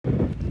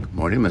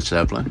Morning, Miss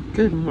Evelyn.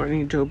 Good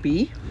morning, Joe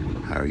B.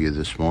 How are you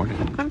this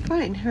morning? I'm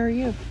fine. How are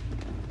you?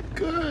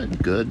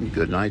 Good.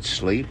 Good night's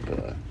sleep.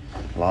 A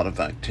lot of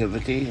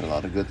activity, a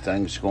lot of good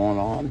things going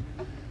on.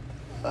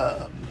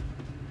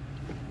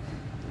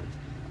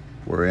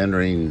 We're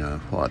entering,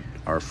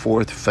 our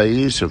fourth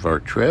phase of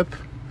our trip.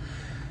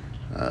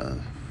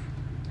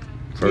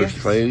 First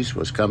phase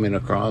was coming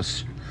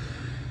across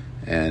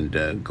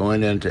and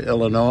going into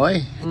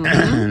Illinois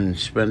and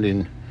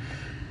spending,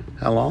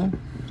 how long?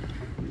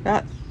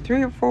 About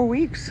 3 or 4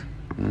 weeks.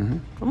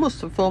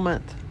 Almost a full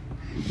month.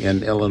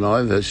 In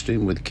Illinois,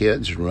 visiting with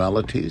kids and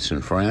relatives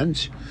and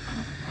friends.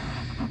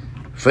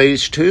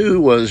 Phase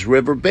 2 was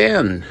River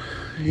Bend.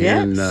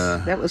 Yes,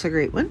 that was a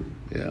great one.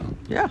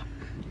 Yeah.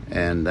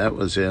 And that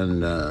was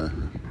in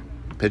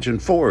Pigeon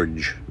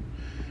Forge,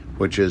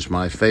 which is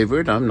my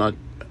favorite. I'm not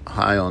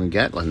high on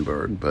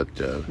Gatlinburg,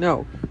 but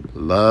No.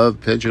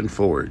 love Pigeon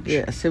Forge.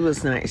 Yes, it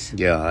was nice.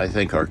 Yeah, I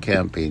think our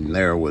camping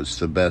there was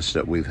the best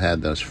that we've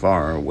had thus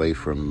far, away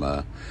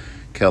from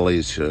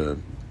Kelly's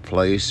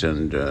place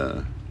and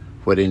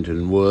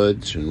Whittington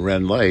Woods and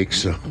Wren Lake.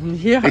 So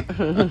Yeah.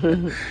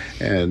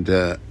 and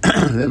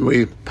then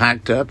we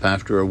packed up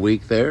after a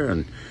week there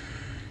and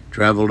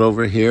traveled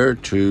over here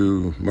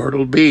to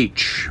Myrtle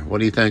Beach. What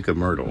do you think of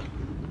Myrtle?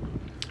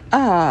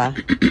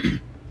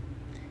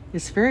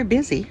 It's very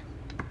busy,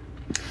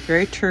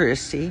 very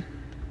touristy,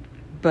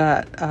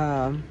 but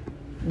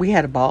we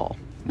had a ball.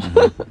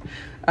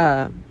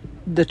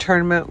 The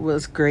tournament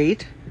was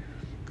great.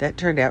 That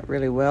turned out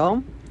really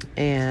well.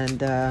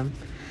 And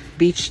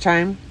beach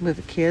time with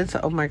the kids.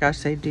 Oh my gosh,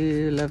 they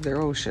do love their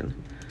ocean.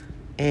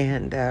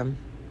 And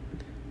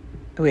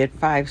we had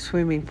 5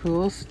 swimming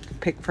pools to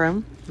pick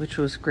from, which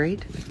was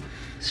great.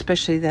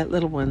 Especially that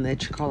little one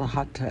that you call a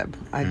hot tub.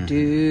 I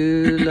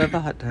do love a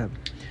hot tub.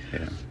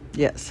 Yeah.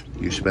 Yes.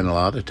 You spent a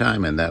lot of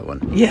time in that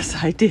one. Yes,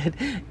 I did.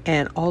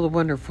 And all the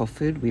wonderful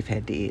food we've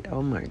had to eat.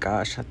 Oh my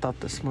gosh, I thought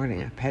this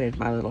morning I patted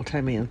my little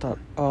tummy and thought,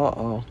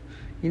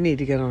 you need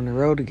to get on the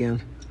road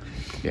again.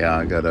 Yeah,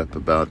 I got up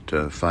about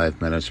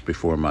 5 minutes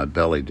before my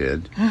belly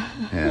did.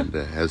 And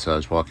as I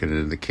was walking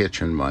into the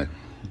kitchen, my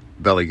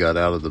belly got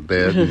out of the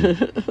bed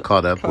and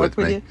caught up with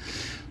me. You?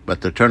 But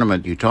the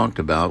tournament you talked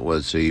about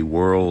was the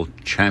World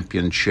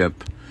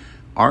Championship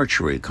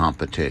Archery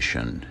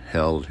Competition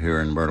held here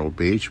in Myrtle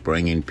Beach,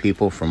 bringing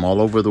people from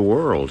all over the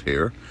world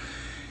here.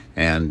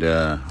 And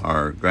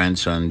our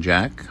grandson,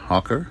 Jack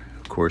Hawker,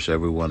 of course,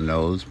 everyone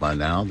knows by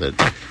now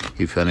that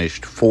he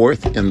finished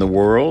 4th in the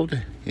world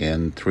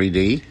in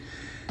 3D.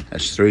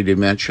 That's 3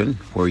 dimension,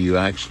 where you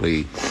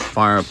actually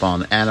fire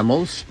upon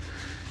animals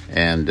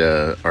and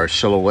are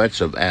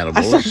silhouettes of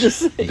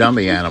animals,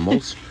 dummy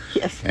animals.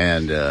 Yes.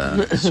 And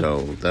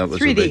so that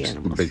was a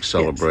 3D big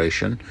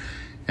celebration. Yes.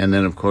 And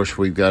then, of course,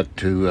 we got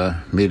to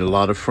meet a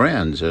lot of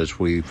friends, as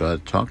we've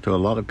talked to a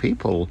lot of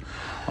people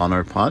on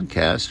our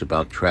podcast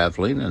about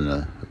traveling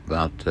and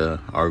about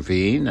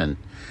RVing and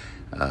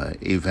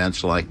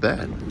events like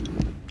that.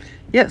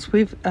 Yes,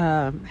 we've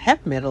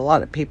have met a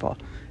lot of people.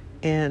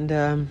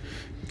 And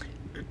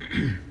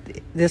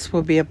this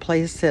will be a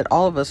place that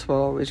all of us will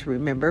always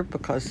remember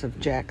because of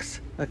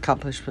Jack's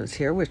accomplishments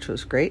here, which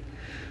was great.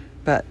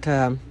 But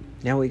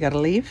now we got to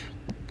leave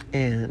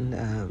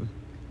and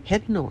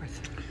head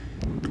north.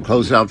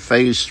 Close out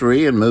phase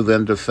 3 and move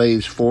into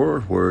phase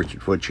 4,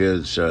 which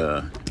is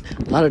a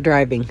lot of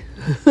driving.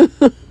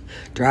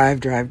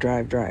 Drive.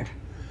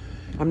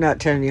 I'm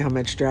not telling you how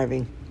much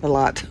driving. A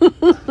lot.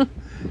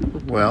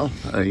 Well,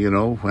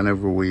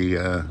 whenever we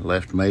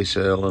left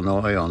Mesa,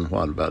 Illinois on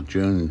about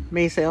June...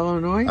 Mesa,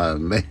 Illinois?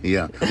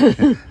 Yeah.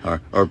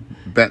 or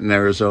Benton,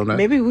 Arizona.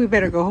 Maybe we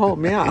better go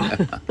home,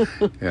 yeah.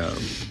 Yeah,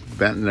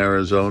 Benton,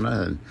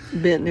 Arizona.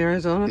 Benton,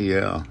 Arizona?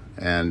 Yeah,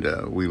 and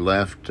we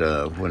left,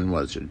 when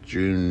was it,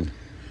 June...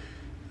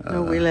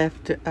 No, we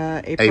left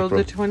April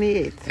the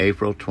 28th.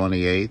 April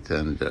 28th,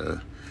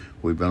 and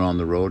we've been on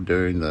the road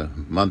during the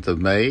month of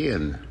May,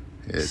 and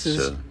it's...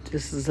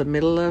 This is the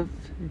middle of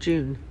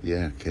June.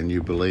 Yeah, can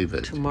you believe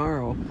it?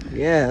 Tomorrow.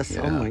 Yes.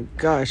 Yeah. Oh my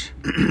gosh.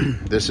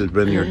 This has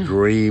been your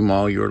dream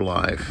all your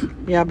life.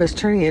 Yeah, but it's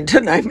turning into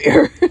a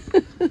nightmare.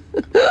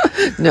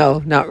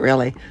 No, not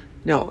really.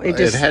 No, it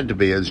had to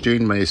be. As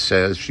Jean May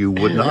says, you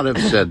would not have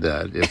said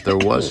that if there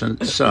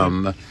wasn't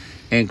some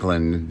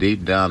inkling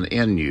deep down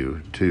in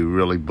you to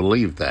really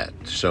believe that.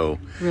 So,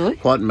 really?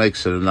 What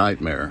makes it a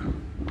nightmare?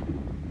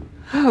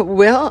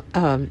 Well,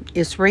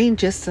 it's rained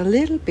just a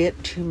little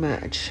bit too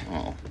much.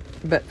 Oh.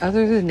 But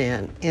other than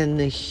that, and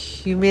the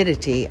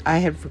humidity, I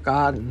had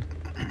forgotten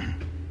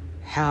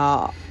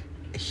how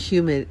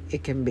humid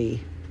it can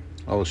be.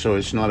 Oh, so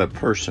it's not a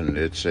person,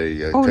 it's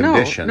a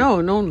condition.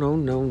 No,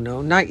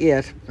 not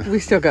yet. We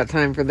still got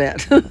time for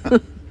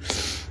that.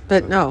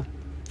 But no,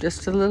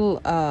 just a little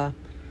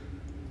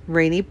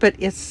rainy, but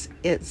it's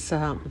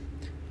I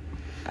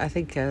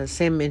think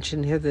Sam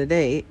mentioned the other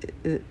day,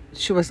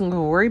 she wasn't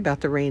going to worry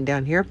about the rain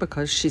down here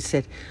because she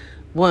said,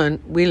 one,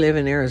 we live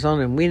in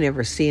Arizona and we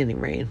never see any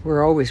rain.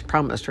 We're always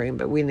promised rain,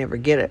 but we never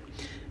get it.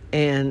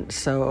 And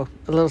so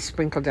a little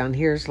sprinkle down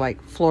here is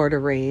like Florida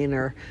rain,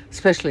 or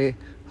especially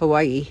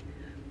Hawaii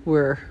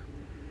where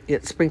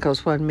it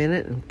sprinkles 1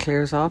 minute and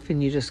clears off,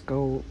 and you just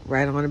go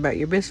right on about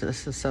your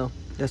business. And so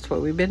that's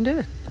what we've been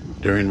doing.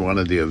 During one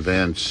of the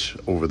events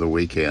over the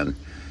weekend,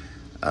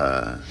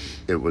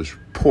 it was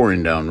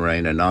pouring down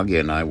rain, and Augie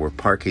and I were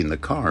parking the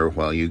car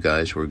while you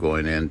guys were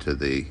going into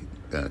the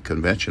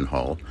convention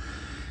hall.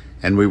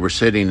 And we were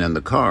sitting in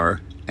the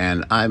car,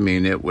 and I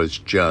mean, it was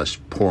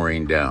just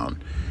pouring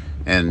down.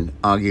 And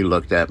Augie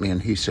looked at me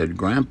and he said,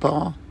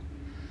 "Grandpa,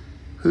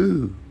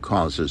 who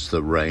causes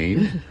the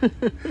rain?"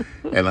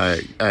 And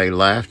I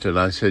laughed and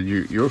I said,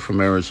 "You're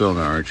from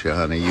Arizona, aren't you,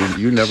 honey?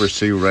 You never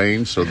see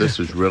rain, so this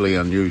is really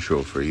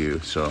unusual for you."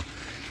 So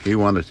he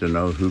wanted to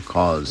know who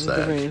caused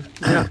that. The rain.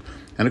 Yeah.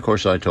 And of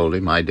course I told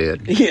him I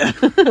did. Yeah,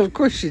 of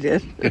course you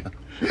did. Yeah.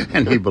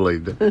 And he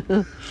believed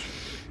it.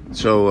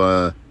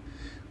 So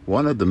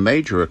one of the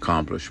major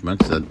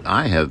accomplishments that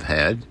I have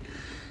had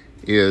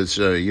is,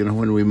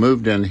 when we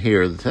moved in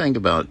here, the thing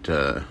about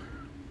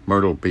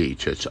Myrtle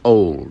Beach, it's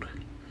old.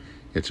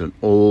 It's an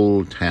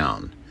old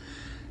town.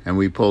 And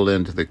we pulled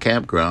into the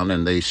campground,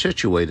 and they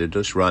situated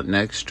us right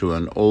next to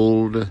an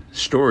old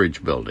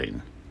storage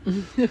building.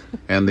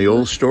 And the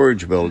old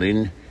storage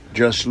building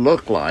just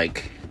looked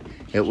like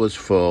it was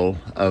full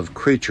of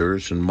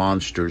creatures and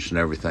monsters and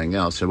everything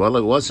else. And well,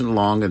 it wasn't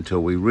long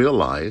until we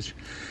realized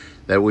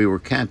that we were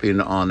camping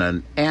on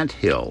an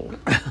anthill.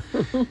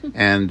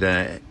 And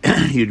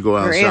you'd go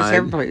outside. There are ants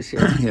every place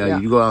here. Yeah,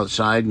 you'd go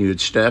outside and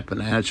you'd step,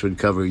 and ants would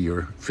cover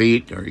your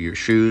feet or your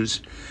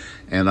shoes.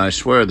 And I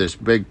swear this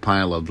big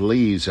pile of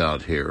leaves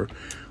out here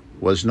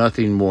was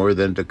nothing more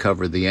than to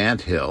cover the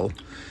anthill.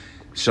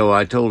 So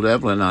I told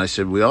Evelyn, I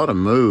said, we ought to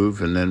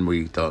move. And then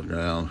we thought,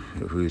 well,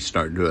 if we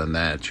start doing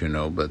that,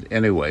 But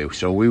anyway,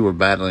 so we were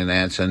battling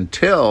ants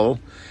until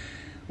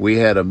we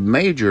had a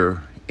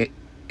major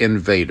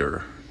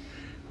invader.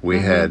 We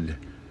had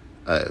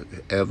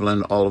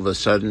Evelyn, all of a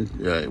sudden,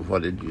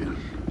 what did you?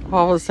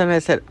 All of a sudden I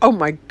said, "Oh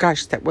my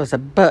gosh, that was a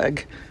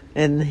bug."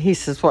 And he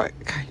says, "What?"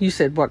 You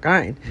said, "What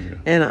kind?" Yeah.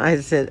 And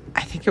I said,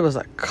 "I think it was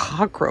a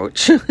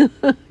cockroach,"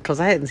 because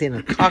I hadn't seen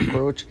a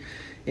cockroach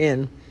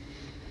in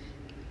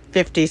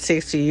 50,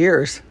 60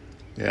 years.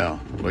 Yeah.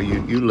 Well,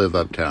 you live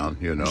uptown,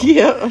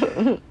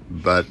 Yeah.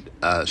 But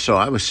so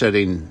I was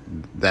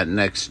sitting that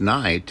next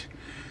night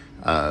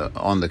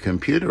on the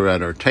computer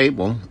at our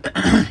table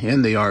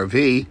in the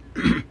RV,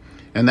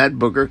 and that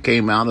booger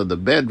came out of the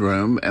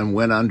bedroom and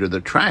went under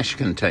the trash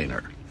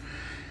container.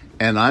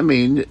 And I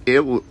mean,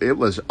 it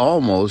was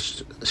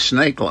almost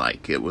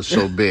snake-like. It was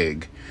so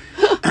big.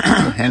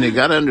 And it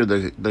got under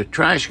the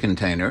trash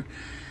container,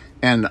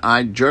 and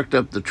I jerked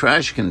up the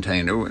trash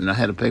container, and I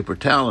had a paper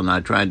towel, and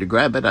I tried to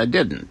grab it. I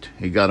didn't.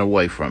 He got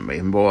away from me.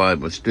 And boy, I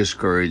was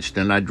discouraged.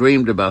 And I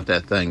dreamed about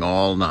that thing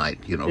all night,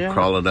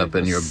 crawling up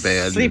in your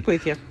bed. Sleep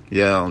with you.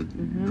 Yeah,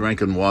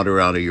 drinking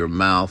water out of your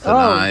mouth and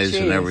eyes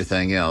and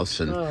everything else.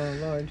 And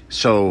Lord.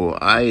 so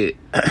I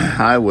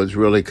was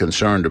really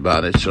concerned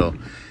about it. So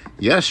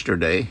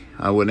yesterday,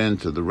 I went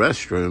into the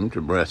restroom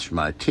to brush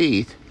my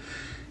teeth,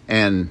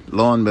 and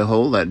lo and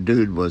behold, that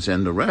dude was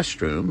in the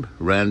restroom,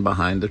 ran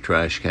behind the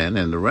trash can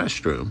in the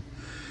restroom.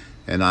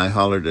 And I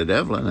hollered at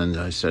Evelyn, and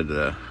I said,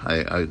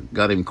 I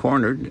got him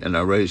cornered, and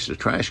I raised the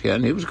trash can,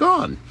 and he was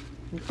gone.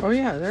 Oh,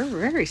 yeah, they're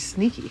very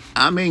sneaky.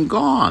 I mean,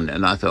 gone.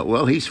 And I thought,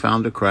 well, he's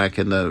found a crack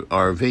in the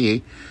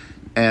RV.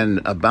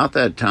 And about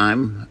that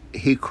time,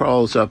 he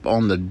crawls up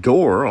on the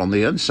door, on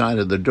the inside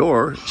of the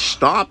door,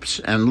 stops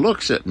and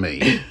looks at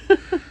me.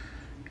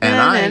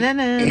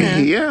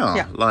 And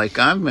yeah, like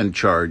I'm in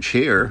charge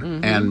here.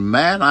 Mm-hmm. And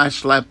man, I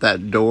slapped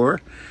that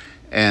door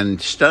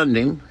and stunned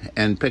him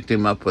and picked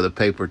him up with a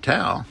paper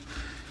towel.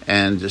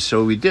 And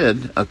so we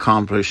did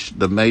accomplish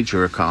the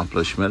major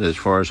accomplishment, as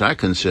far as I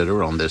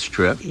consider, on this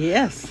trip.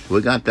 Yes.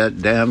 We got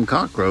that damn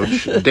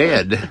cockroach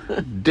dead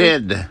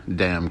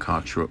damn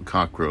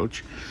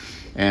cockroach.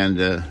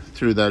 And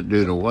threw that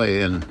dude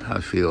away, and I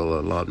feel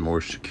a lot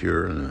more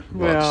secure and a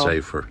lot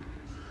safer.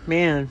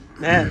 Man,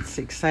 that's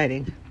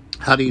exciting.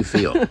 How do you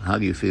feel? How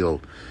do you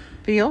feel?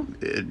 Feel?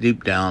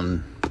 Deep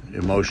down,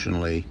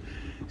 emotionally,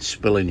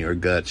 spilling your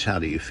guts, how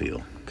do you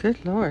feel? Good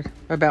Lord.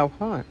 About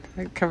what?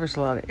 That covers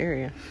a lot of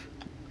area.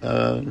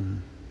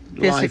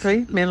 Physically,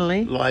 life,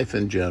 mentally? Life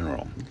in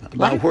general.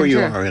 About where you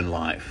are in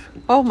life.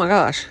 Oh, my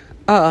gosh.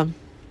 A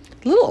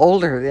little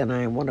older than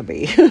I want to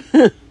be.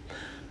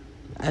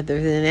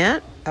 Other than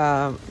that,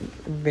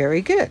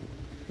 very good.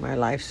 My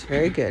life's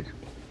very good.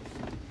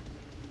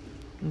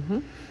 Mm-hmm.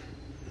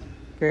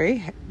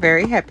 Very,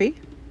 very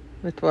happy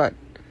with what's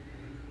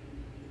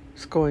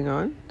going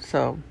on.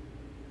 So,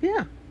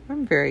 yeah,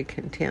 I'm very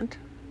content.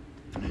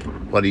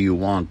 What do you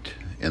want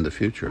in the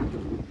future?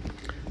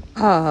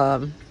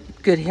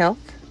 Good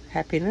health,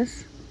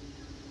 happiness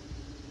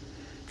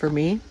for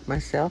me,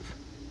 myself,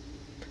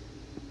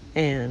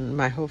 and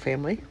my whole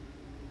family.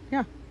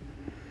 Yeah.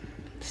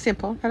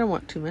 Simple. I don't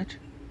want too much.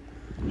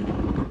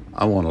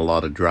 I want a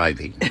lot of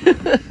driving.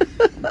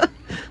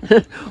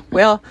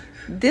 Well,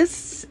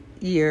 this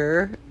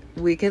year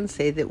we can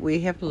say that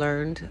we have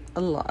learned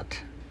a lot.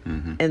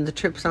 Mm-hmm. And the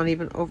trip's not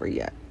even over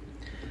yet.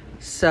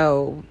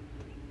 So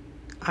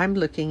I'm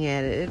looking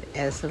at it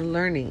as a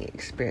learning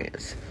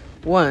experience.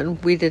 One,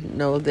 we didn't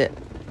know that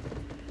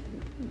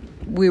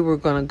we were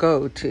going to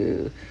go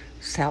to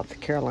South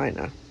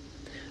Carolina.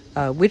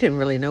 We didn't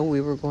really know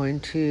we were going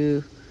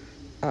to.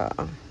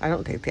 I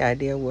don't think the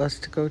idea was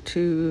to go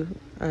to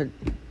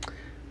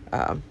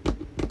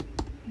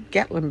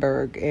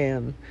Gatlinburg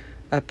and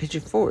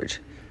Pigeon Forge.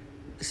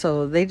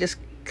 So they just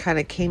kind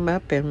of came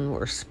up and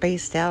were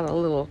spaced out a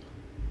little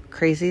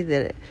crazy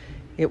that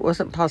it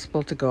wasn't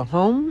possible to go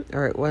home,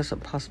 or it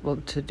wasn't possible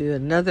to do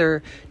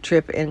another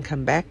trip and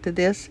come back to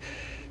this.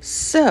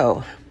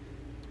 So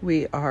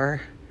we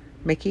are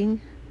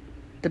making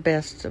the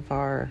best of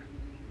our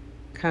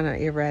kind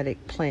of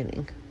erratic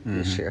planning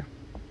this year.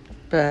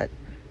 But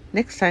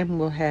next time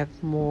we'll have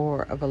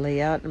more of a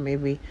layout, and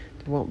maybe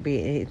there won't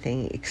be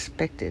anything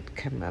expected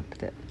come up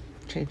that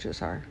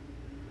changes our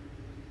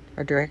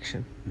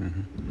direction.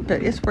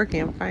 But it's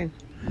working out fine.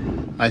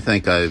 I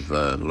think I've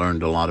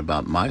learned a lot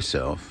about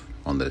myself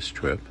on this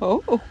trip.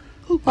 Oh,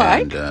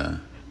 right. And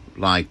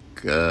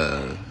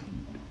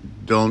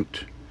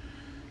don't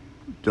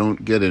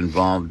get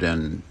involved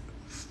in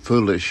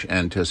foolish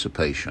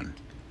anticipation.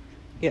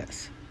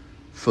 Yes.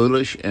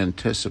 Foolish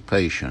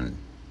anticipation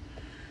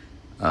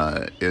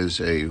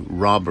is a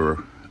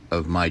robber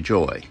of my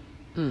joy.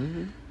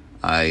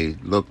 I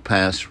look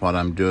past what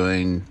I'm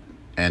doing,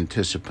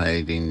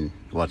 anticipating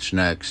what's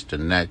next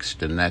and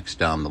next and next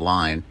down the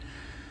line.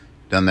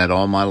 Done that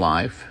all my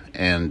life,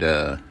 and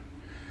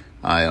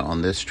I,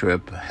 on this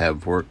trip,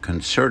 have worked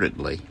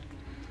concertedly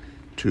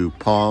to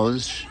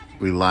pause,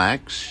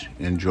 relax,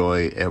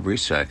 enjoy every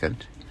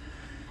second,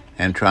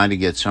 and try to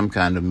get some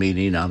kind of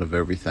meaning out of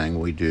everything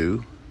we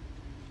do,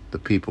 the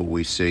people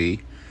we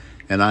see.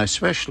 And I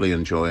especially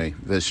enjoy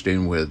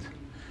visiting with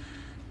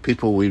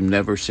people we've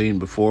never seen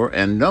before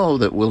and know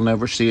that we'll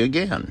never see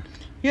again.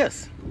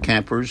 Yes.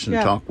 Campers, and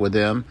talk with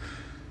them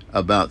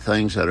about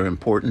things that are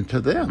important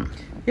to them.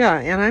 Yeah,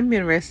 and I'm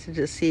interested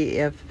to see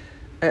if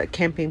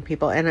camping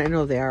people, and I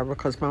know they are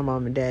because my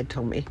mom and dad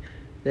told me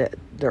that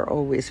they're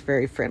always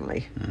very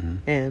friendly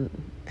and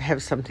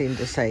have something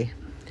to say.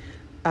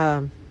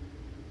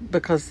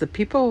 Because the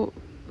people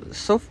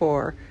so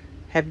far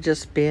have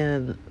just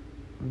been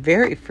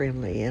very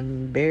friendly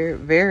and very,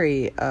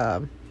 very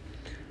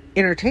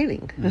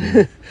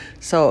entertaining.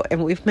 So,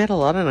 and we've met a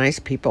lot of nice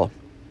people,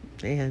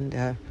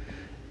 and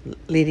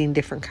leading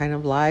different kind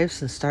of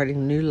lives and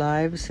starting new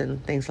lives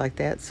and things like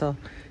that. So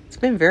it's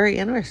been very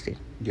interesting.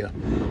 Yeah.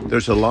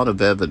 There's a lot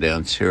of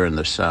evidence here in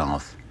the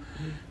South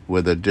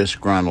with a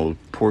disgruntled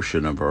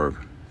portion of our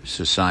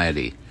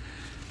society.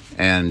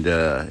 And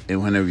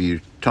whenever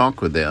you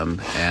talk with them,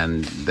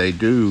 and they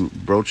do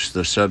broach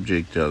the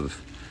subject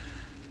of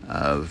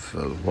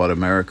what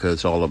America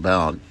is all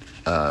about,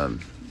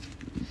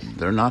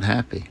 they're not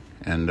happy,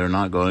 and they're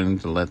not going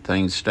to let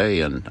things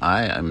stay. And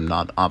I am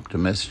not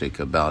optimistic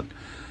about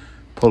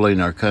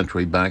pulling our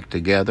country back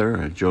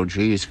together. Joe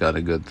G's got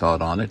a good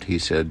thought on it. He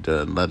said,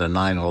 let a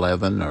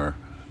 9/11 or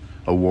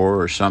a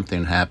war or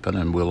something happen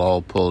and we'll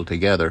all pull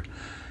together.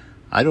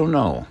 I don't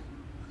know.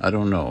 I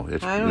don't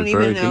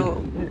even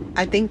know.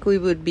 I think we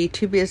would be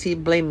too busy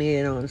blaming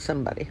it on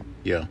somebody.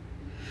 Yeah.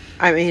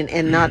 I mean,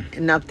 and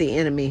not the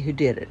enemy who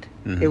did it.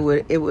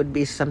 It would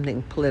be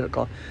something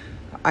political.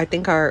 I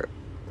think our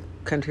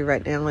country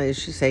right now,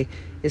 as you say,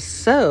 is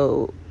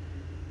so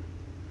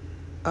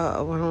what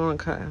I want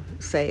to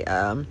say,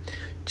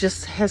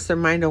 just has their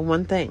mind on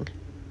one thing,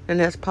 and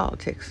that's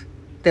politics.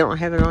 They don't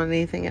have it on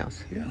anything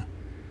else. Yeah.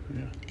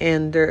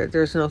 And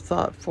there's no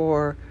thought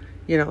for,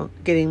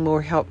 getting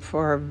more help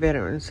for our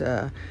veterans,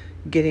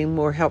 getting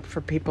more help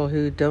for people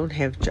who don't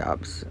have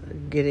jobs,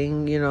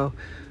 getting,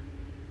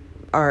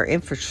 our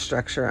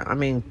infrastructure. I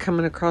mean,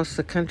 coming across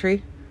the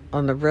country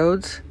on the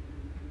roads,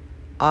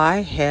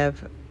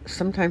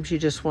 sometimes you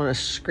just want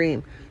to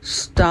scream,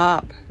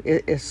 stop.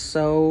 It is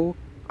so...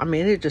 I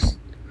mean, it just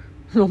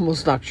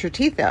almost knocks your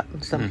teeth out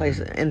in some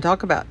places. And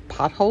talk about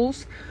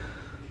potholes.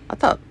 I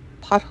thought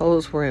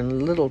potholes were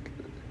in little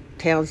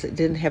towns that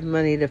didn't have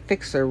money to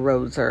fix their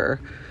roads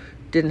or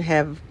didn't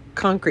have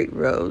concrete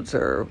roads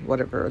or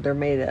whatever they're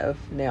made of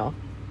now.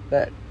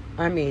 But,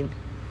 I mean...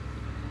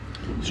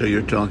 So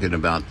you're talking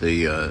about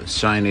the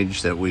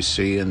signage that we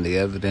see and the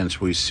evidence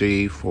we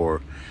see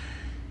for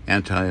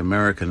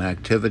anti-American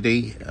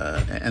activity,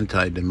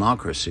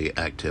 anti-democracy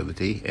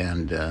activity,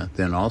 and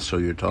then also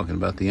you're talking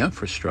about the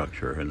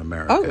infrastructure in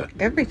America. Oh,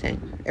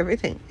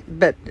 everything.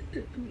 But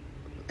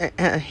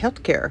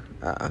healthcare,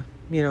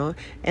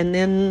 and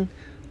then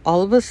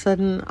all of a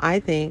sudden, I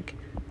think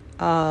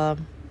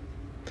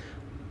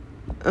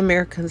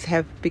Americans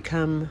have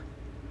become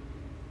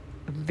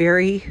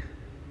very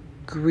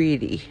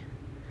greedy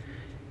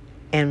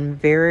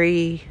and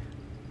very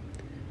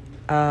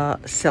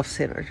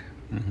self-centered.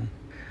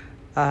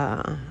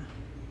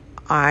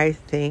 I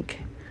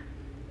think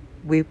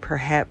we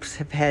perhaps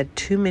have had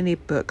too many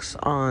books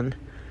on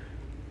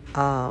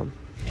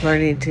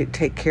learning to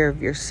take care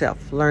of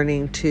yourself,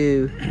 learning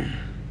to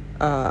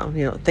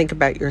think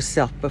about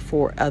yourself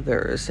before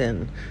others,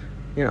 and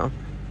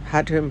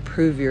how to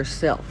improve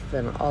yourself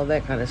and all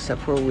that kind of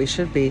stuff, where we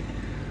should be,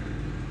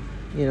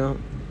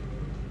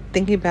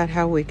 thinking about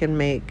how we can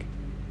make,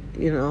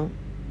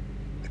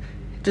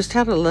 just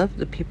how to love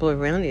the people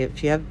around you.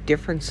 If you have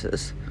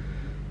differences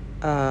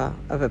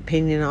of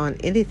opinion on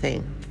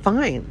anything,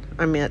 fine.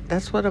 I mean,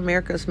 that's what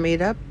America's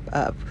made up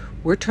of.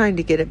 We're trying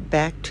to get it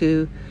back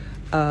to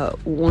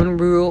one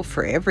rule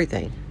for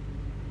everything.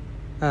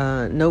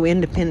 No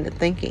independent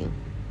thinking.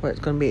 What it's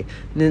going to be.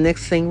 The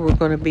next thing, we're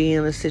going to be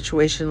in a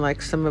situation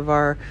like some of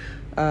our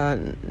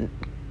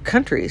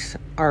countries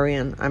are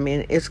in. I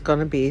mean, it's going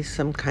to be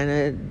some kind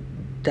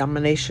of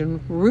domination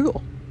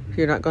rule.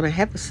 You're not going to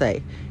have a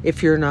say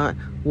if you're not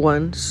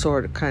one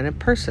sort of kind of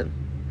person.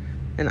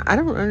 And I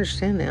don't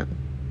understand that.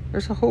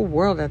 There's a whole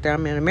world out there. I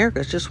mean, America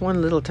is just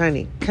one little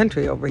tiny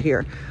country over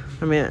here.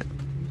 I mean,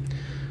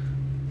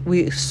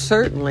 we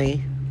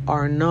certainly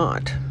are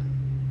not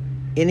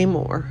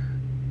anymore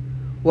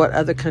what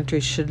other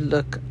countries should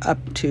look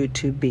up to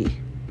be.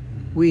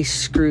 We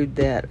screwed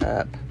that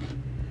up.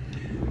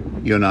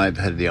 You and I have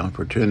had the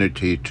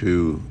opportunity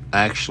to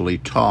actually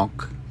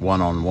talk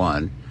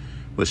one-on-one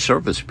with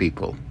service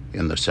people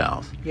in the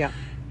South. Yeah.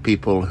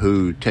 People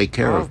who take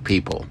care of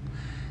people.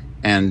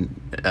 And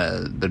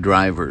the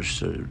drivers,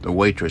 the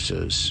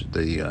waitresses,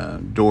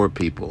 the door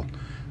people.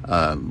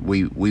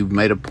 We've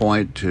made a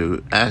point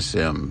to ask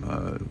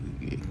them,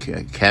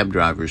 cab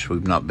drivers,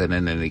 we've not been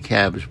in any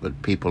cabs,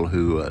 but people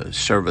who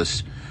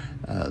service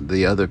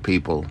the other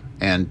people.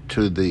 And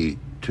to the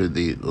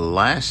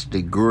last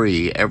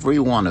degree, every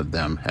one of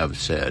them have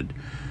said,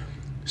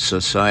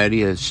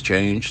 society has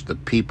changed, the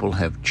people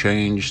have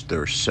changed,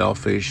 they're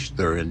selfish,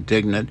 they're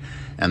indignant,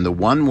 and the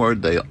one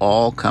word they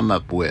all come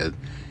up with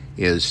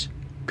is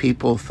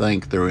people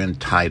think they're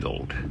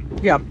entitled.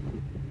 Yeah.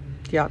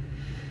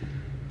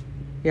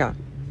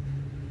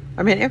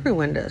 I mean,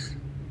 everyone does.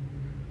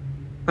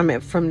 I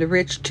mean, from the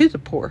rich to the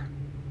poor,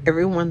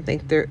 everyone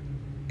think they're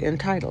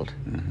entitled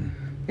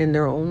in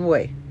their own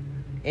way.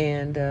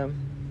 And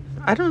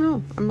I don't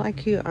know. I'm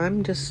like you.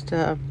 I'm just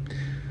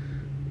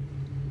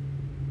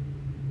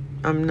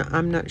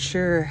I'm not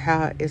sure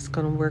how it's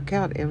going to work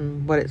out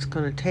and what it's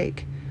going to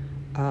take.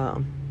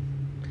 I'm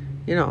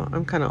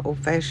kind of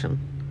old-fashioned.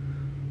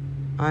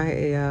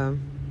 I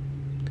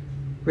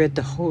read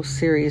the whole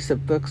series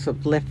of books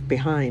of Left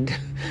Behind,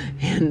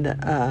 and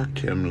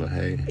Tim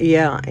LaHaye.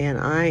 Yeah, and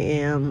I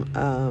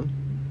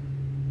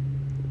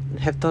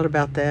have thought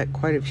about that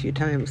quite a few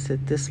times.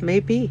 That this may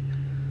be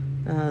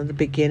the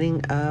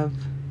beginning of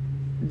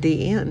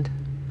the end,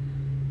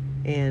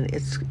 and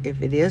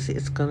if it is,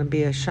 it's going to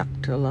be a shock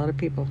to a lot of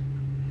people.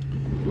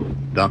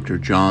 Dr.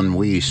 John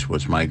Weiss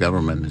was my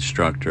government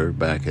instructor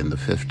back in the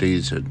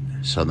 50s at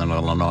Southern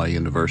Illinois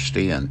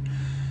University, and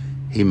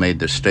he made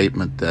the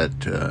statement that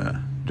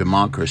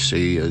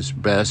democracy is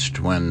best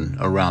when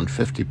around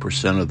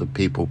 50% of the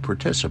people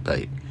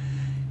participate.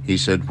 He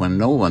said when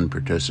no one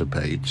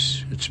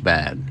participates, it's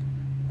bad.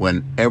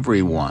 When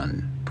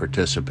everyone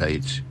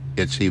participates,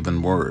 it's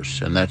even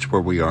worse, and that's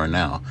where we are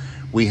now.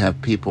 We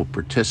have people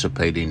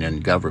participating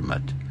in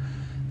government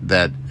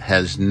that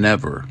has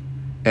never,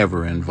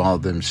 ever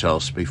involved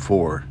themselves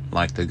before.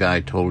 Like the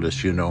guy told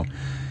us,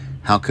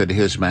 how could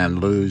his man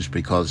lose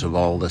because of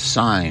all the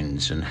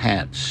signs and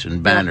hats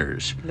and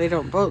banners? They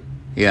don't vote.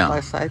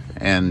 Yeah.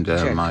 And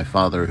my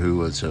father, who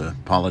was a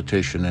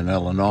politician in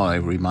Illinois,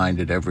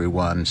 reminded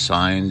everyone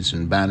signs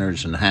and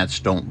banners and hats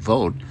don't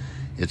vote.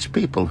 It's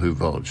people who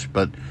votes.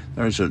 But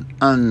there's an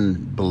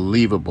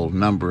unbelievable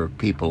number of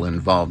people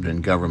involved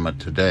in government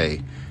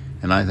today,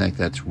 and I think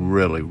that's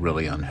really,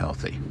 really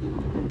unhealthy.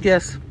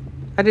 Yes,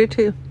 I do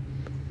too.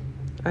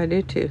 I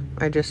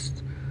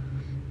just,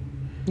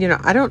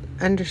 I don't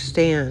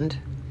understand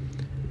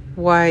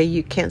why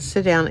you can't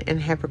sit down and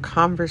have a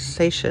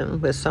conversation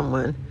with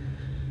someone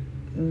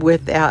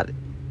without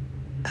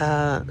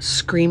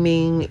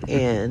screaming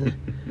and,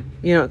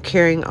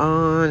 carrying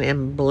on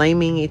and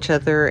blaming each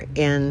other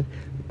and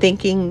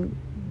thinking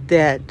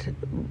that,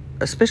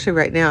 especially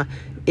right now,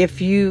 if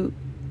you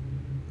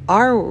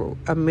are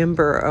a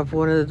member of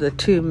one of the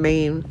two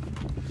main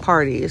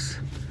parties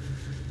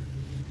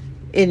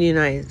in the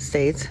United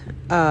States,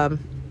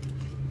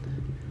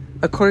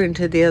 according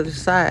to the other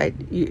side,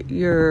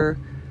 you're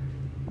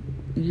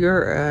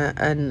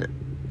an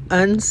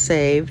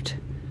unsaved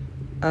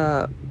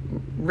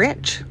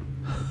rich.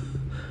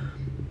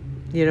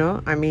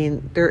 I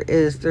mean, there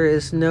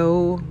is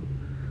no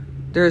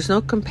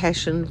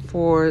compassion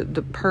for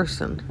the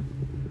person.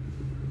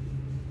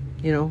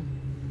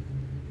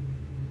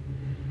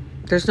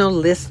 There's no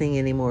listening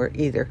anymore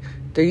either.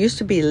 There used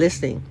to be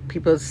listening.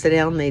 People would sit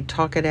down and they'd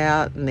talk it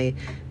out and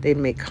they'd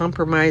make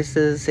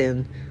compromises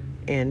and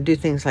do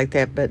things like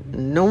that, but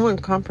no one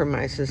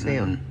compromises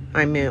now.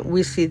 I mean,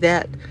 we see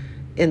that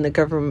in the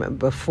government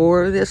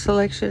before this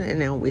election, and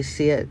now we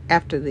see it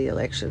after the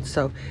election.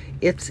 So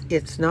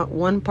it's not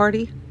one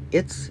party.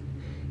 It's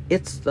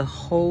the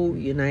whole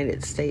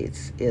United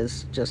States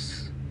is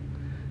just,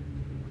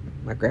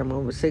 my grandma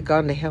would say,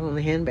 gone to hell in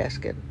a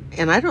handbasket.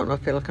 And I don't know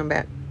if it'll come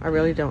back. I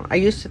really don't. I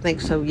used to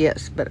think so,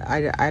 yes, but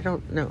I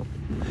don't know.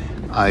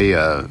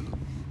 I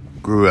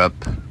grew up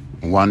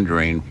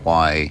wondering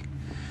why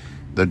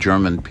the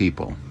German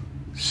people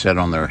sat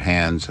on their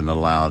hands and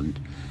allowed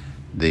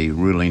the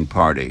ruling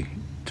party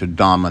to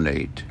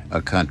dominate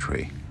a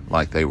country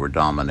like they were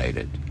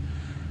dominated.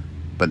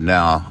 But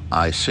now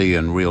I see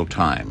in real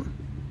time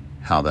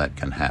how that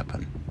can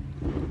happen.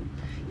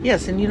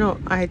 Yes, and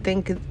I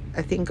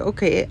think,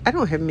 okay, I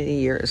don't have many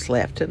years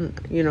left, and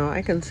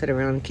I can sit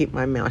around and keep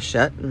my mouth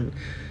shut, and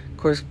of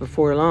course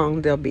before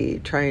long they'll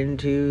be trying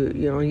to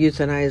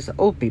euthanize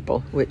old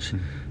people, which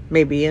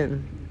maybe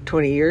in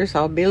 20 years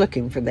I'll be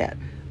looking for that.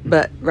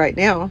 But right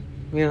now,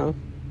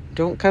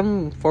 don't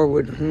come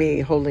forward with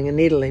me holding a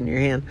needle in your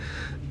hand.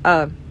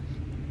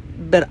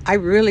 But I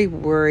really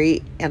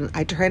worry, and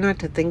I try not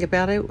to think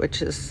about it,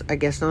 which is, I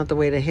guess, not the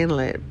way to handle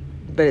it.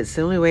 But it's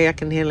the only way I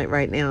can handle it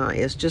right now.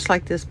 Is just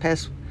like this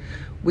past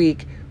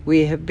week,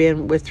 we have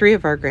been with 3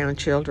 of our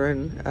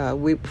grandchildren.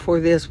 Week before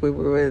this, we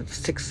were with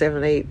 6,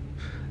 7,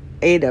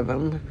 8 of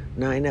them,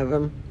 9 of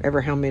them,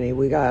 ever how many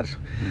we got.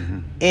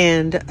 Mm-hmm.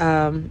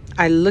 And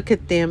I look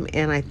at them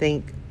and I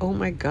think, oh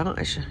my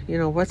gosh,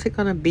 what's it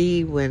going to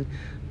be when,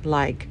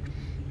 like,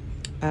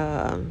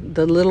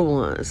 the little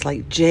ones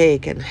like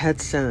Jake and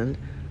Hudson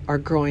are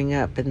growing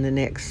up in the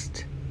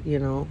next,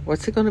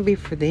 what's it going to be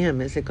for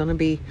them? Is it going to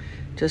be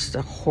just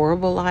a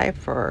horrible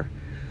life? Or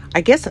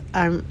I guess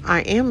I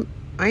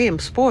am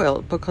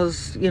spoiled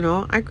because,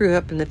 I grew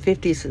up in the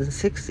 50s and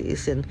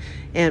 60s,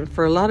 and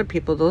for a lot of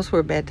people those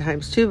were bad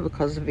times too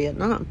because of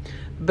Vietnam.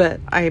 But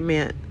I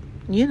meant,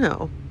 we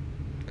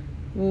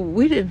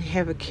didn't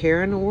have a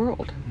care in the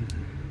world.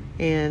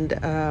 And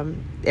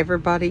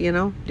everybody,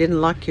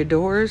 didn't lock your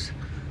doors.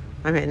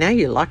 I mean, now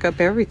you lock up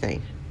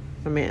everything.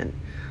 I mean,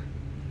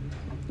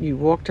 you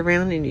walked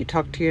around and you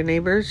talked to your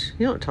neighbors.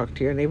 You don't talk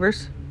to your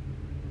neighbors.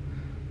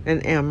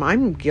 And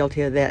I'm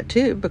guilty of that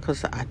too,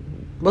 because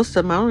most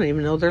of them I don't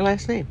even know their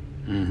last name.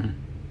 Mm-hmm.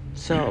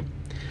 So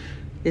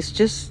it's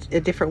just a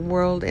different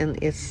world, and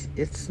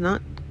it's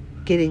not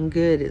getting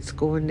good. It's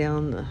going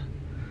down the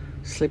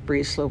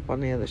slippery slope on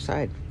the other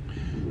side.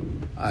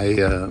 I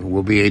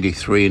will be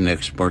 83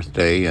 next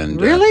birthday, and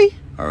really?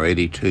 Or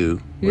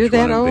 82. You're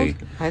that old?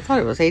 I thought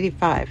it was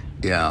 85.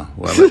 Yeah,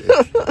 well,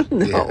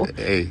 no,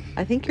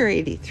 I think you're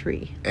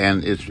 83.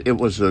 And it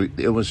was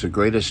the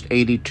greatest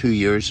 82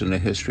 years in the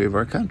history of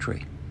our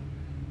country.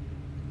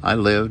 I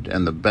lived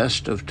in the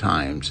best of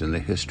times in the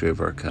history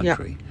of our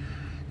country,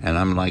 and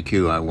I'm like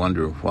you. I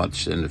wonder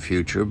what's in the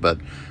future. But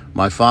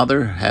my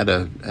father had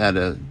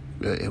a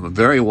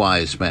very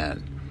wise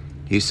man.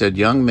 He said,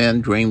 "Young men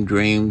dream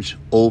dreams,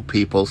 old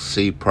people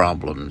see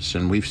problems."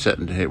 And we've sat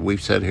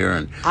here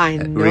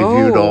and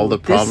reviewed all the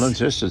problems.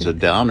 This is a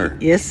downer.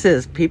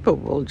 Yes, people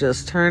will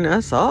just turn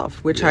us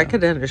off, which I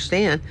could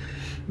understand.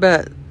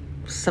 But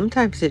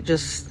sometimes it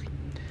just,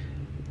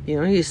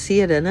 you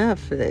see it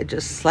enough, it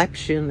just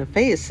slaps you in the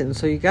face. And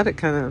so you got to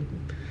kind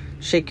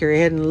of shake your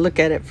head and look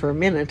at it for a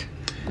minute.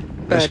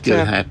 But,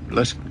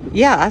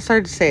 I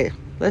started to say,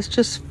 let's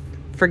just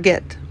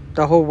forget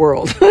the whole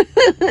world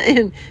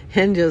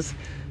and just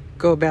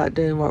go about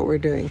doing what we're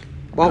doing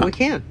while we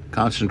can.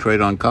 Concentrate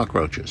on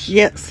cockroaches.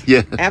 Yes.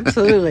 Yeah.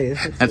 Absolutely.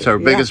 That's our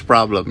biggest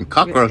problem.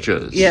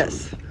 Cockroaches.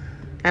 Yes.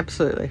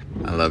 Absolutely.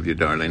 I love you,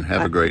 darling.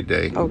 Have a great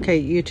day. Okay,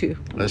 you too.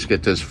 Let's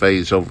get this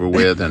phase over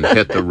with and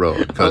hit the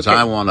road, because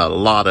I want a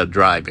lot of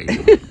driving.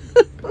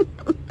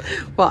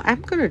 Well,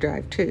 I'm going to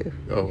drive too.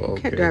 Oh, okay.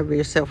 You can't drive by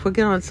yourself. We'll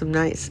get on some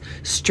nice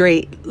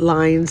straight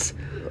lines,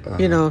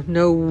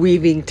 no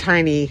weaving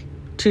tiny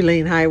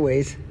 2-lane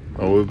highways.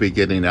 Well, we'll be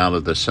getting out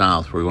of the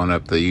south. We're going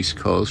up the East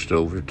Coast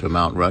over to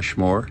Mount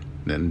Rushmore,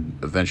 then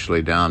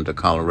eventually down to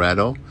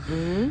Colorado.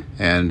 Mm-hmm.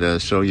 And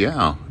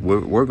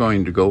we're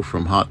going to go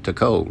from hot to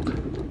cold.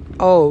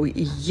 Oh,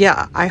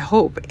 yeah, I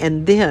hope.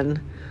 And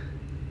then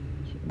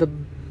the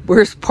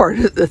worst part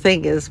of the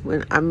thing is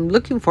when I'm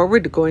looking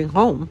forward to going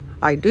home.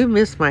 I do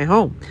miss my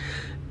home.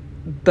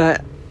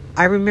 But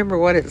I remember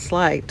what it's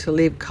like to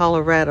leave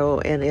Colorado,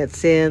 and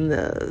it's in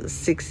the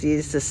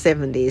 60s to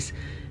 70s.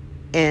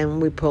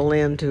 And we pull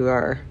into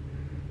our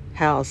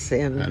house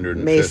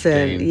in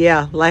Mesa.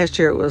 Yeah, last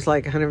year it was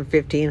like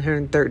 115,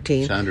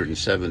 113. It's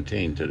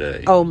 117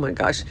 today. Oh my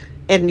gosh.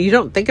 And you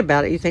don't think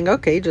about it. You think,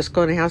 okay, just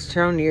go in the house,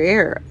 turn on your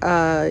air.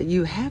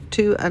 You have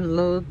to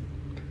unload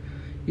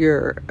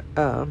your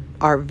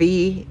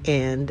RV,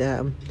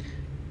 and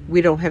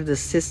we don't have the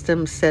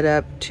system set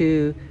up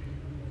to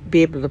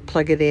be able to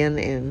plug it in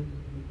and,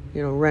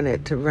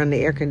 run the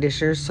air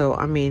conditioner. So,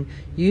 I mean,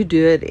 you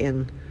do it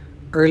in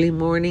early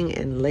morning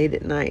and late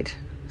at night.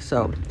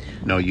 So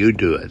no, you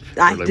do it.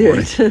 I do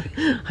it.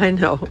 I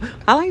know.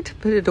 I like to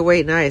put it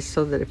away nice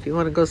so that if you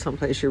want to go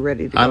someplace, you're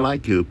ready to go. I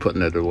like you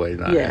putting it away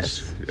nice.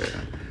 Yes. Yeah.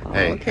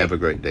 Hey, okay. Have a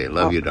great day.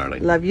 Love you,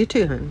 darling. Love you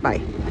too, hon.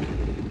 Bye.